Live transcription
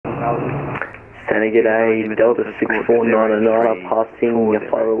G'day, Delta 6499, passing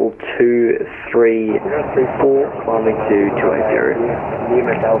flight level 2334, climbing to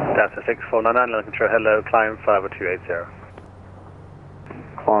 280. Delta 6499, London Control, hello, climb flight level 280.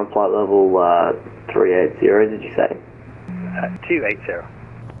 Climb flight level 380, did you say? 280.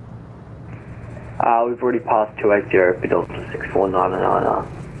 We've already passed 280 for Delta 6499.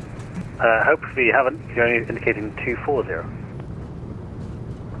 Hopefully you haven't, you're only indicating 240.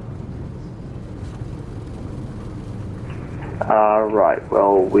 Right,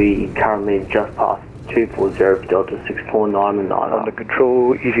 well, we currently just passed 240 for Delta 6499. Under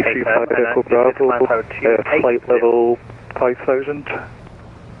control, Easy 35 Echo Bravo, flight level 5000.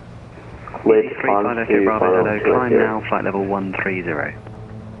 Clear to climb to climb now, flight level 130.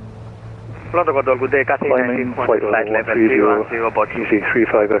 London Control, good day, Cathay Climbing, flight level 130, Easy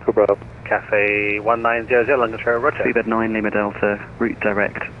 35 Echo Bravo. Cafe 1900, London Control, roger. Seabed 9 Lima Delta, route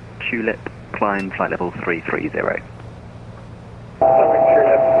direct, Tulip, climb flight level 330.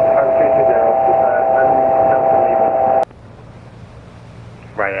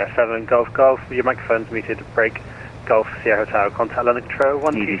 Right, 7 Golf Golf, your microphone's muted, break, Golf Sierra Hotel, contact London Control,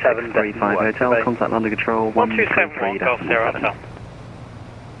 127 35 Hotel, contact London Control, 127 Golf Sierra Hotel.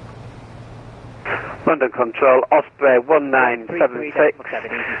 London Control, Osprey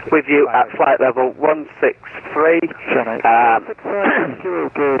 1976, with you at flight level 163,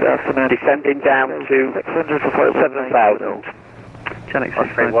 descending down to 7,000.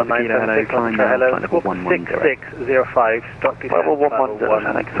 Osprey 197, climb now, flight level 6605, stock descent, level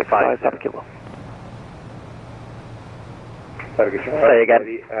 110, kilo. Say again.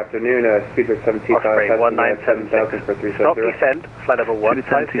 Afternoon, Speedbird 725. Osprey 1976, stock descent, flight level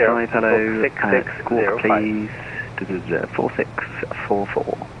 150, hello, 6605. please,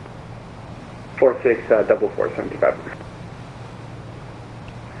 4644. 464475.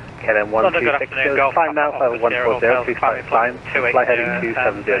 Okay, then 1260, climb now, flight level 140, please climb, flight heading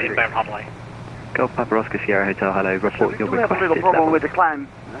 270. Golf Papa Oscar Sierra Hotel, hello, report your requested problem level. with the climb.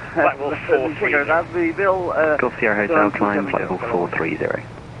 Flight level 430. Golf Sierra Hotel, climb flight level 430.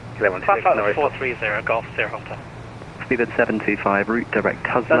 Flight level 430, Golf Sierra Hotel. Speedbird 725, route direct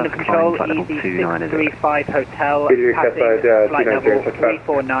Husna, London Control, flight level 290. 35 Hotel, Speedbird passing flight level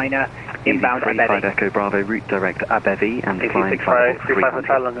 349er, inbound Easy 35 Abevi. Echo Bravo, route direct Abevi and climb 35 flight level 35 Hotel,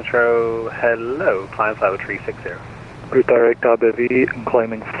 300. London Control, hello, climb flight level 360. Route direct Abevi,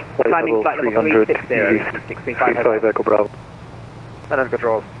 climbing flight level 300, Easy 35 Echo Bravo. London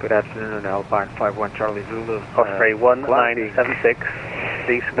Control, good afternoon, Alpine 51 Charlie Zulu. Osprey 1976,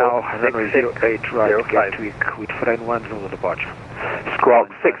 please Now, squawk runway 08 right, 6605. Gatwick with friend 1 Zulu departure. Squawk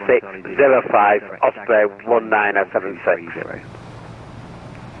 6605, Osprey 1976.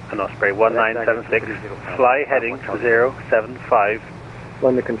 And Osprey 1976, fly heading 075.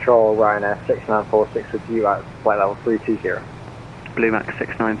 London Control, Ryanair 6946 with you at flight level 320. Blue Max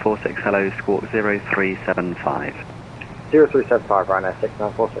 6946, hello, squawk 0375. 0375 Ryanair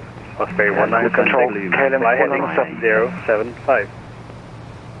 6946. Osprey 1976, fly heading 075.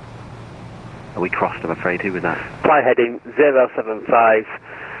 We crossed, I'm afraid, who was that? Fly heading 075,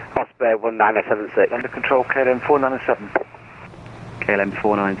 Osprey 1976. Under control, KLM 497. KLM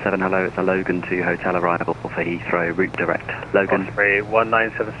 497, hello, it's a Logan to hotel arrival for Heathrow, route direct. Logan. Osprey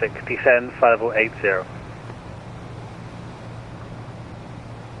 1976, descend, flight level 80.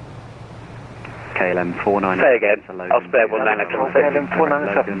 KLM 497. Say again, Osprey 1976. KLM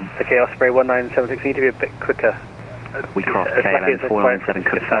 497. Okay, Osprey 1976, need to be a bit quicker. We crossed KLM 497,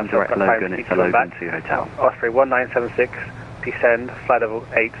 confirm direct Logan, it's a Logan to hotel. Osprey 1976, descend, flight level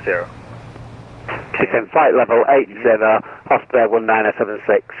 80. Descend flight level 80, Osprey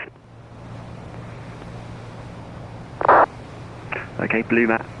 1976. Okay, Blue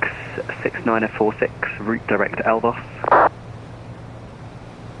Max 6946, route direct Elbos.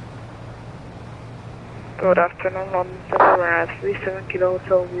 Good afternoon, London Central, at 37 Kilo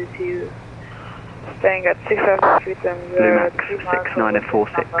Hotel with you. Staying at 6,000 feet and Blue Max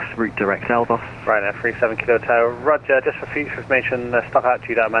 6946, route direct Elbos. Ryanair 37 Kilo Tower, roger, just for future information, stock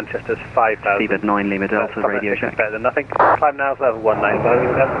altitude out of Manchester's 5,000. Seabed 9 Lima Delta, radio check. Better than nothing, climb now to level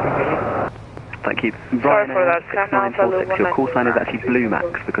 19. Thank you. Sorry for that, Ryanair 6946, your call sign is actually Blue Max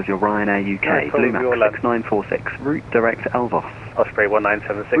because you're Ryanair UK. Blue Max 6946, route direct Elbos. Osprey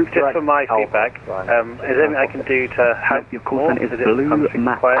 1976, just for my feedback, is there anything I can do to help your call sign is Blue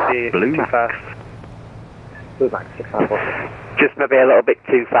Max. Quietly, Blue too Max. fast? Blue Max 6946. Just maybe a little bit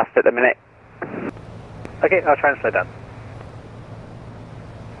too fast at the minute. Okay, I'll try and slow down.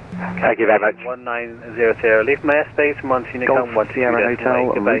 Thank you very much. 1900, leave my airspace, Montana Golf One Sierra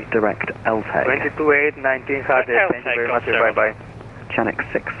Hotel, route direct LTEC. 228, 19 hard, thank you very much, bye bye.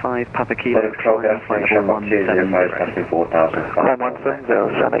 Chanex 65 Papa Kilo, Control climb flight level 170. passing 4,000. Climb 170,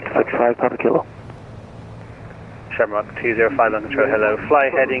 Chanex 65 Papa Kilo. Shamrock 205 London Control, hello. Fly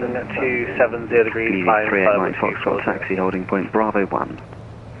heading 270 degrees, Easy climb 389 flight Foxtrot, taxi holding point Bravo 1.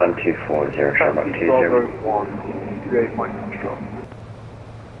 1240, Shamrock 20. 38 point control.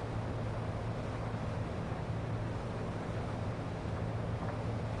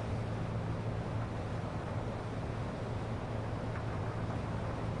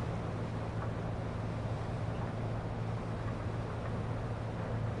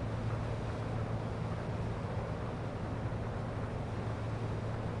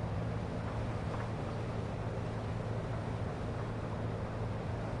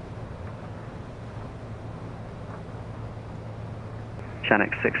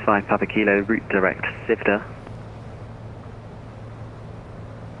 Chanex 65 Papa Kilo, route direct Sivda.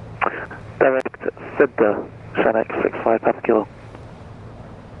 Direct Sibda, Chanex 65 Papa Kilo.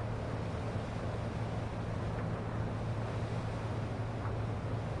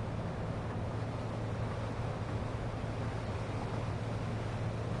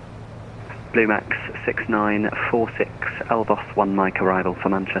 Blue Max 6946, Elbos 1 Mike arrival for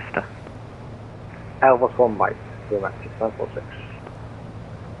Manchester. Elvis 1 Mike, Blue Max 6946.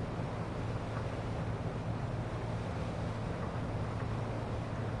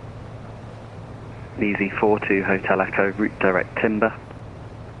 Easy 42 Hotel Echo, route direct Timber.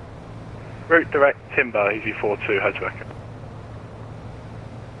 Route direct Timber, Easy 42 Hotel Echo.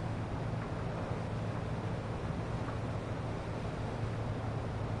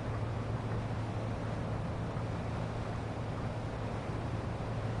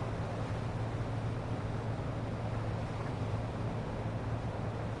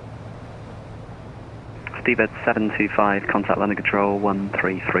 Steebird 725, contact London Control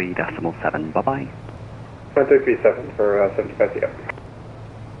 133.7, bye-bye. 1337 for 75 CF.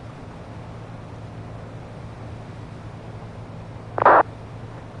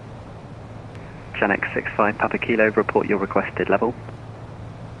 Chanex 65 Papa Kilo, report your requested level.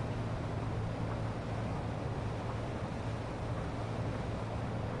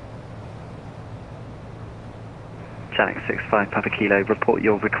 Chanex 65 Papa Kilo, report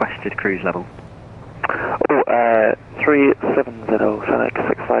your requested cruise level. Oh, 370, Chanex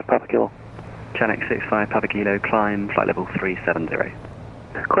 65 Papa Kilo. Chanex 65 Papa Kilo, climb flight level 370.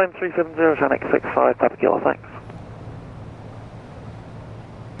 Climb 370, Chanex 65 Papa Kilo, thanks.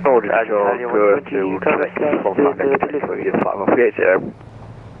 Roger, go to Chanex 580.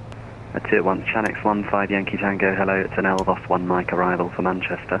 At 2-1, Chanex 15 Yankee Tango, hello, it's an Elbos 1 Mike arrival for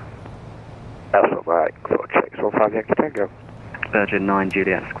Manchester. That's not right, so check 15 Yankee Tango. Virgin 9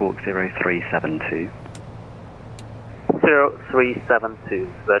 Juliet Squawk 0372. 0372,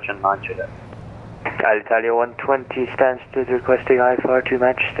 Virgin 9 Juliet. Alitalia 120 stands to requesting IFR to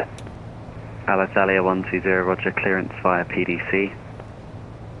Manchester. Alitalia 120, roger, clearance via PDC.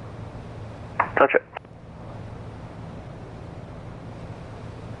 Touch it.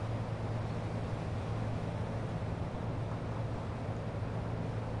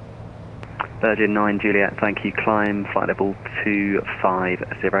 Virgin 9 Juliet, thank you, climb flight level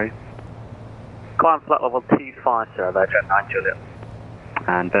 250. Climb flight level 250, Virgin 9 Juliet.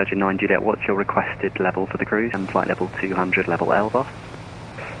 And Virgin 9 Juliet, what's your requested level for the cruise? And flight level 200 level Elbos.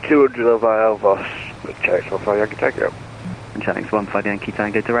 200 level Elbos, check 15 Yankee Tango. And Chanex 15 Yankee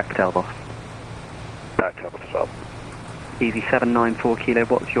Tango, direct Elbos. Direct Elbos as well. Easy 794 Kilo,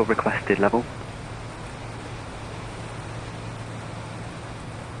 what's your requested level?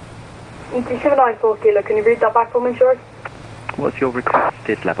 Easy 794 Kilo, can you read that back for me, sure? What's your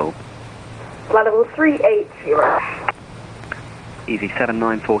requested level? Flight level 380. Easy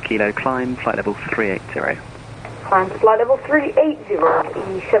 794 Kilo, climb flight level 380. Climb to flight level 380,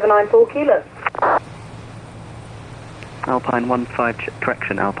 Easy 794 Kilo. Alpine 15,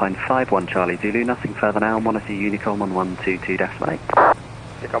 correction, Alpine 51 Charlie Zulu, nothing further now, monitor Unicom on 122.8.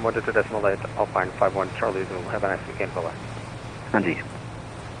 Unicom 122.8, Alpine 51 Charlie Zulu, have a nice weekend, bye-bye. And you.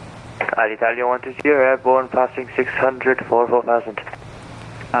 Alitalia 120, airborne passing 600 for 4000.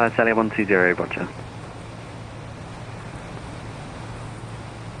 Alitalia 120, roger.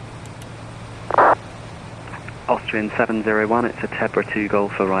 Austrian 701, it's a Tebra 2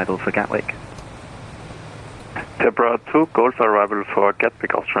 Golf arrival for Gatwick. Tebra 2 Golf arrival for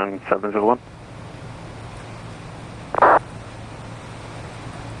Gatwick, Austrian 701.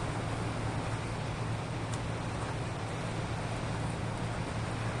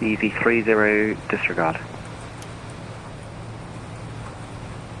 Easy 30, disregard.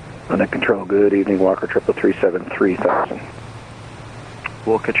 London Control, good evening, Walker 337 3000.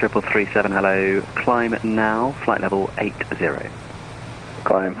 Walker 337, hello, climb now, flight level 80.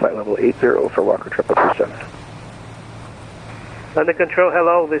 Climb flight level 80 for Walker 737. London Control,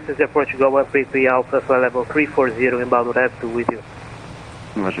 hello, this is Air Portugal 133 Alpha, flight level 340 inbound with F2 with you.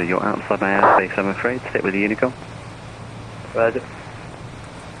 Roger, you're outside my airspace, I'm afraid. Sit with the Unicorn. Roger.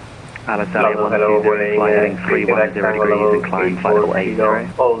 Alitalia 120, flight heading 310 degrees and climb flight level 80.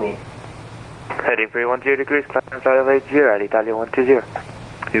 Only. Heading 310 degrees, climb flight level 80, Alitalia 120.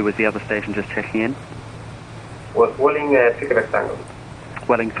 Who was the other station just checking in? Was Welling 3 Quebec Tango.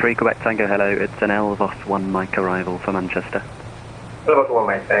 Welling 3 Quebec Tango, hello, it's an Elvos 1 Mike arrival for Manchester. Elvos 1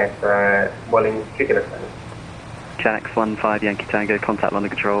 Mike, thanks. Welling 3 Quebec Tango. Chanex 15 Yankee Tango, contact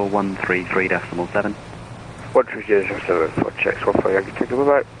London Control 133.7. 13007 for checks, 15 Yankee Tango,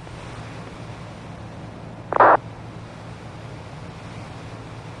 bye bye.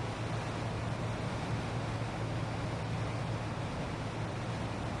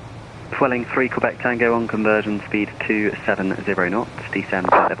 Welling 3 Quebec Tango on conversion speed 270 knots, descend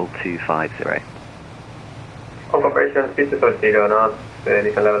flight level 250. On conversion speed 270 knots,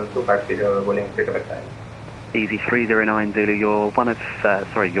 descend level 250, Welling 3 Quebec Tango. Easy 309 Zulu, you're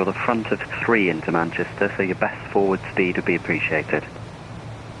you're the front of 3 into Manchester, so your best forward speed would be appreciated.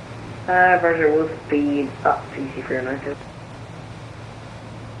 Roger, will speed up CC 309.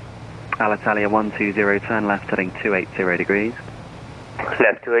 Alitalia 120, turn left heading 280 degrees.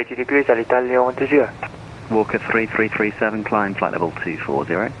 Left 280 degrees, Alitalia 120. Walker 3337, climb flight level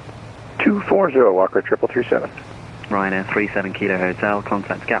 240. 240, Walker 737. Ryanair 37 Kilo Hotel,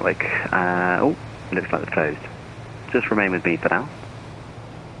 contact Gatwick. Looks like they're closed. Just remain with me for now.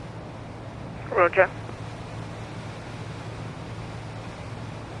 Roger.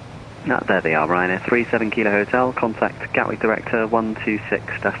 There they are, Ryanair 37 Kilo Hotel, contact Gatwick Director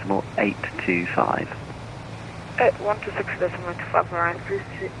 126.825.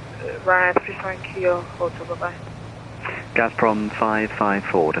 126.825, Ryanair 37 Kilo Hotel, bye-bye. Gazprom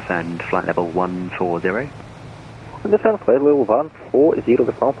 554, descend, flight level 140. Descend flight level 140,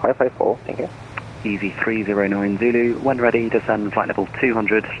 Gazprom 554, thank you. Easy 309 Zulu, when ready, descend flight level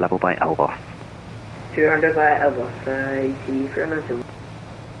 200, level by Elvos. 200 by Elvos, easy 309.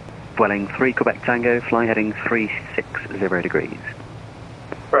 Welling 3 Quebec Tango, fly heading 360 degrees.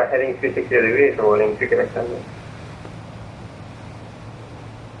 Right, heading 360 degrees for Welling 3 Quebec Tango.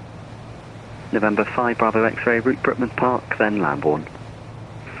 November 5 Bravo X-ray, route Brookmans Park, then Lambourne.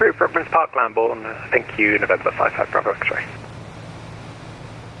 Route Brookmans Park, Lambourne, thank you, November 5 Bravo X-ray.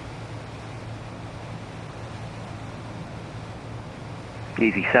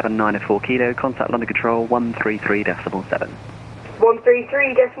 Easy 794 Kilo, contact London Control 133.7.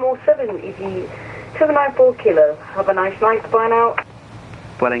 133.7, easy 794 Kilo. Have a nice night, bye now.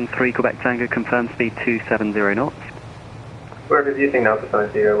 Welling 3 Quebec Tango, confirmed speed 270 knots. We're reducing now to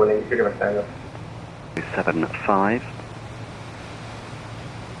 70, Welling 3 Quebec Tango. 275.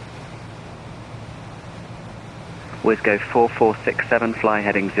 Wizgo 4467, fly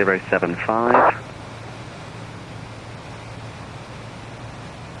heading 075.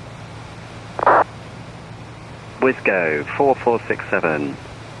 Wizgo 4467.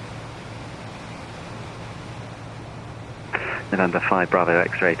 November 5 Bravo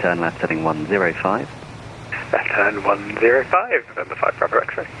X-ray, turn left heading 105. Left turn 105, November 5 Bravo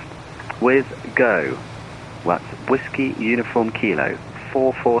X-ray. Wizgo. What's Whiskey Uniform Kilo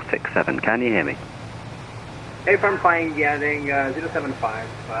 4467. Can you hear me? If I'm flying, heading 075,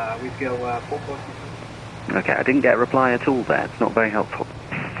 Wizgo 4467. Okay, I didn't get a reply at all there. It's not very helpful.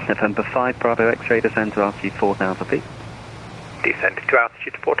 November 5 Bravo X-ray, descend to altitude 4,000 feet. Descend to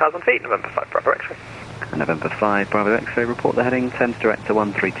altitude to 4,000 feet, November 5 Bravo X-ray. And November 5 Bravo X-ray, report the heading, Thames Director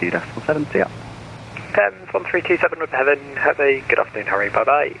 132.7, see ya. Thames 1327 with heaven, have a good afternoon, Harry, bye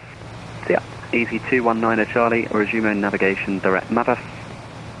bye. See ya. Easy 219 Charlie, resume navigation direct Mavas.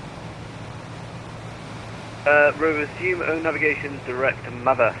 Resume own navigation direct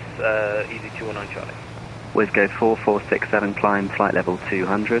Mavas, easy 219 Charlie. Wizgo 4467, climb flight level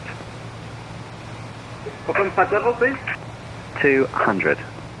 200. Confirm flight level, please. 200.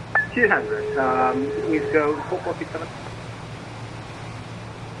 200, Wizgo 4467.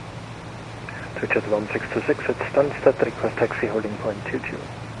 Jet 1626 at Stansted, request taxi holding point 22.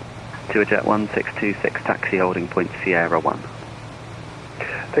 Jet 1626, taxi holding point Sierra 1.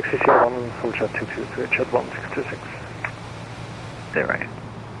 Taxi Sierra 1, full jet 22 to Jet 1626. 0.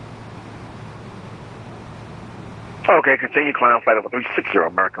 Okay, continue climb flight level 360,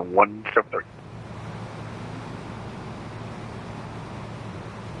 American 173.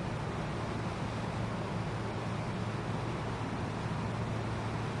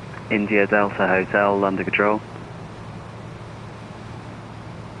 India Delta Hotel, London Control.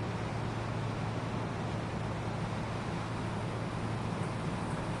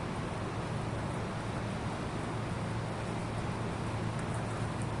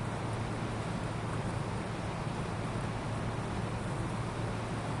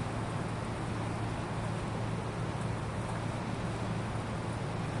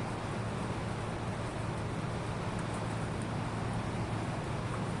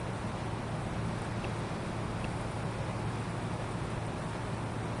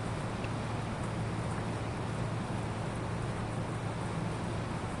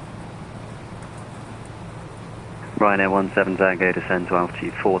 Ryanair 17 Tango, descend to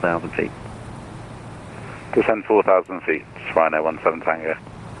altitude 4,000 feet. Descend 4,000 feet, Ryanair 17 Tango.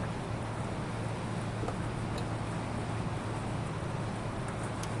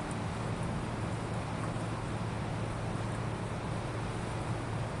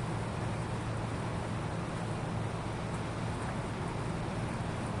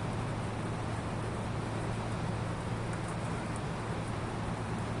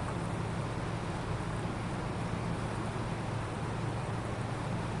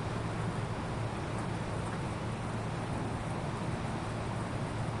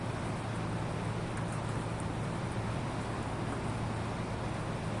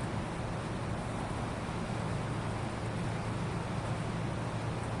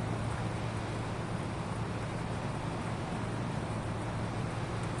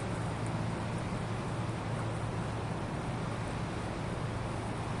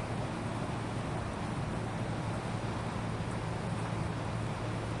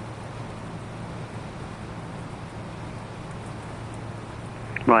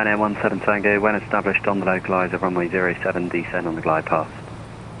 Ryanair 17 Tango, when established on the localizer, runway 07, descend on the glide path.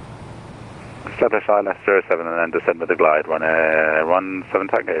 Establish ILS 07 and then descend with the glide, Ryanair 17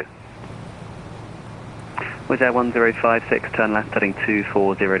 Tango. Wizz Air 1056, turn left heading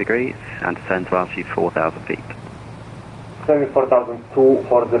 240 degrees and descend to altitude 4,000 feet. 4,000,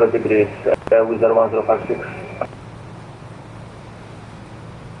 240 degrees, Wizz Air 1056.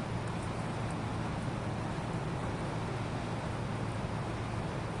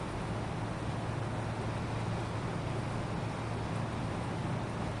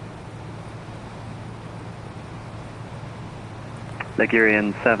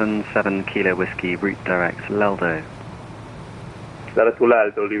 Ligurian 77 Kilo Whiskey, route direct Leldo. Direct to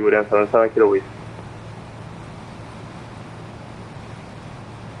Leldo, Ligurian 77 Kilo Whiskey.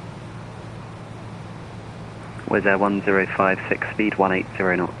 Wizz Air 1056, speed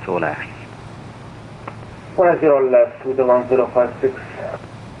 180 knots or less. 10 left with the 1056.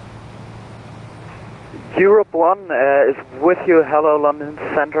 Europe 1 is with you, hello London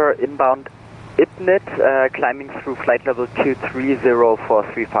Center, inbound IPNIT, climbing through flight level 230 for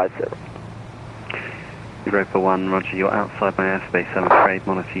 350. Europa 1, roger, you're outside my airspace, I'm afraid,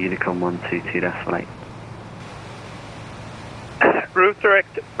 monitor Unicom 122.8. Route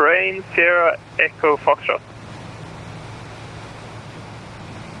direct, Brain, Sierra, Echo, Foxtrot.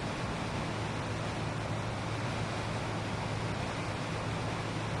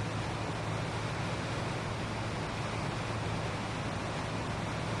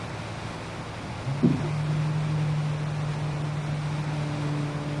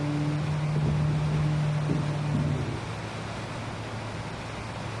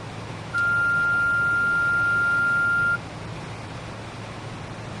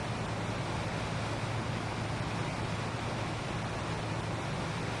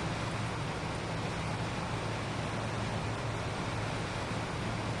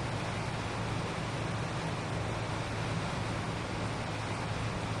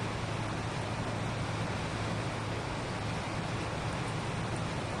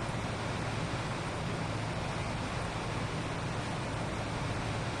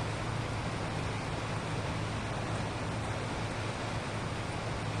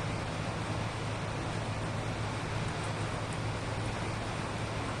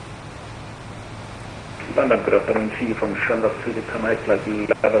 London Group C from Shamrock to the Mike, like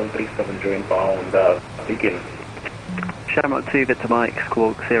level 37 inbound, begin. Shamrock 2, Victor Mike,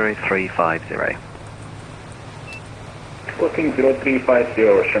 squawk 0350. Squawking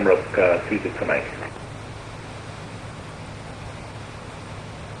 0350, Shamrock 2, Victor Mike.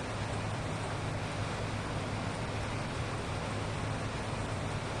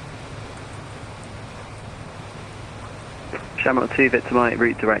 Shamrock 2, Victor Mike,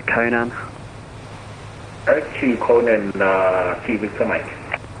 route direct Conan. RQ Conan, 2, Victor Mike.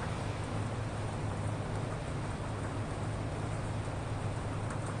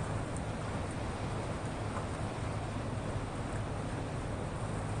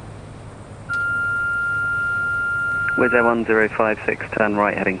 Wizz Air 1056, turn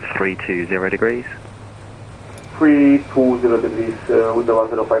right heading 320 degrees. 320 degrees with the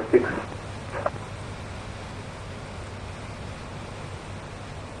 1056.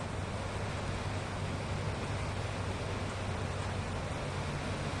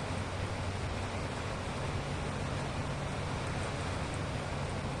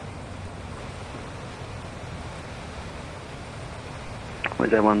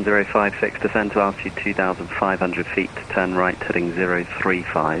 Wizz Air 1056, descend to altitude 2,500 feet, turn right heading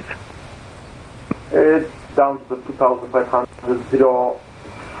 035. Down to the 2,500,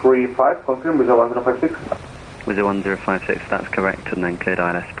 035, confirm Wizz Air 1056. Was it 1056? That's correct, and then cleared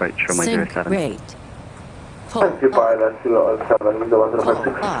ILS approach runway Sync 07. rate. Thank you, pilot 07 with the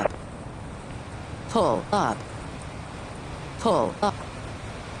 1056. Up. Pull up. Pull up.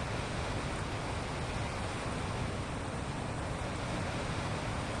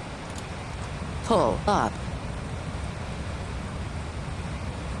 Pull up.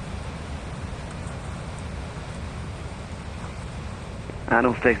 And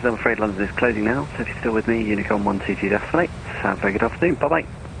all stations, I'm afraid London is closing now, so if you're still with me, Unicorn 122-8, have a very good afternoon. Bye-bye.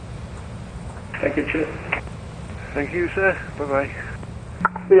 Thank you, cheers. Thank you, sir. Bye-bye.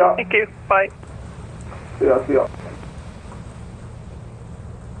 See ya. Thank you. Bye. See ya, see ya.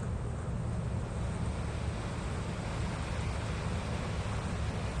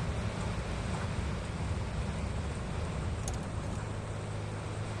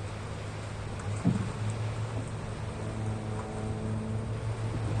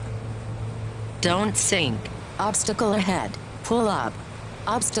 Don't sink. Obstacle ahead. Pull up.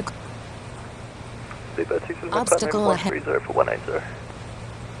 Obstacle. Obstacle ahead. 130 for 180.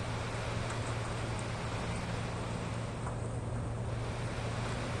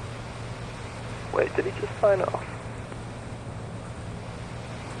 Wait, did he just sign off?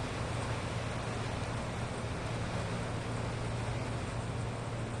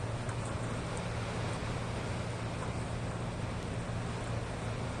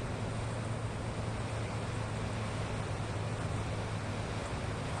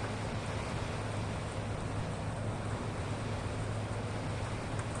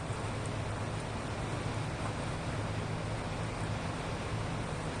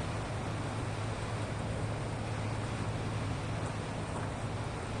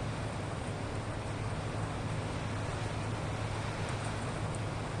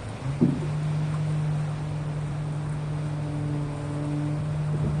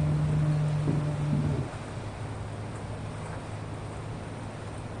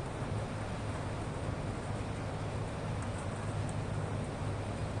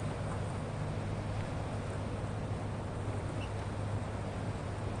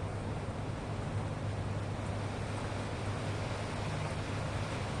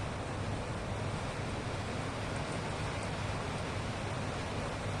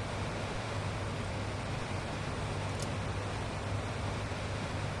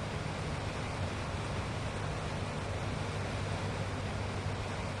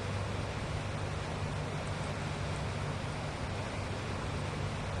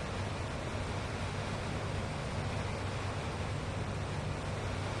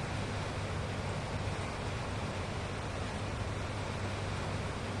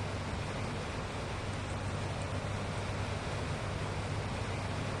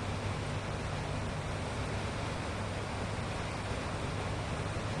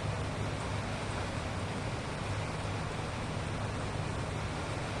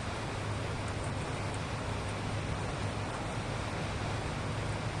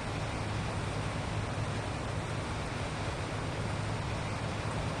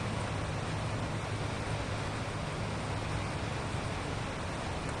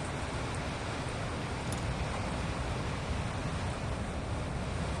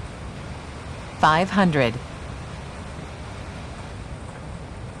 $500.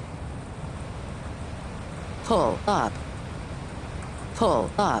 Pull up. Pull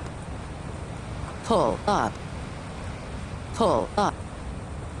up. Pull up. Pull up.